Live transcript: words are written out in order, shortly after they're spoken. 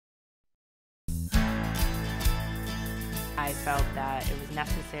I felt that it was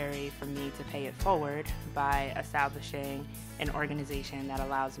necessary for me to pay it forward by establishing an organization that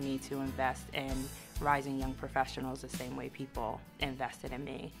allows me to invest in rising young professionals the same way people invested in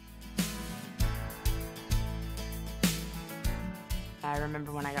me. I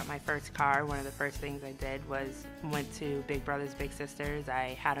remember when I got my first car, one of the first things I did was went to Big Brothers Big Sisters.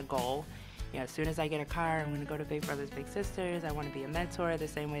 I had a goal. As soon as I get a car, I'm going to go to Big Brothers Big Sisters. I want to be a mentor the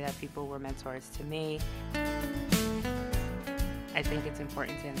same way that people were mentors to me. I think it's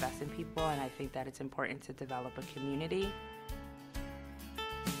important to invest in people, and I think that it's important to develop a community.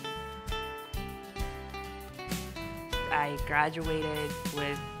 I graduated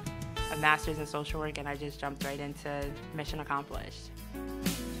with a master's in social work, and I just jumped right into mission accomplished.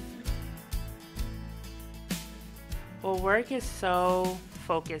 Well, WERC is so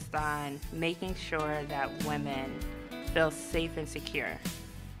focused on making sure that women feel safe and secure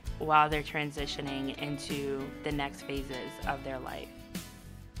while they're transitioning into the next phases of their life.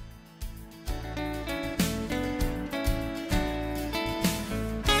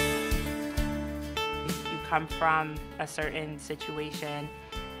 You come from a certain situation,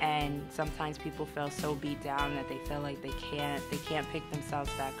 and sometimes people feel so beat down that they feel like they can't pick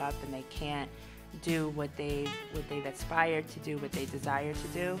themselves back up, and they can't do what they've aspired to do, what they desire to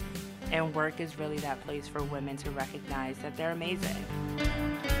do. And WERC is really that place for women to recognize that they're amazing.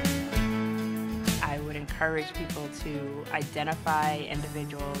 I would encourage people to identify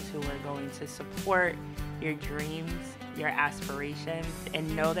individuals who are going to support your dreams, your aspirations,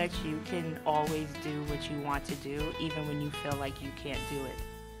 and know that you can always do what you want to do, even when you feel like you can't do it.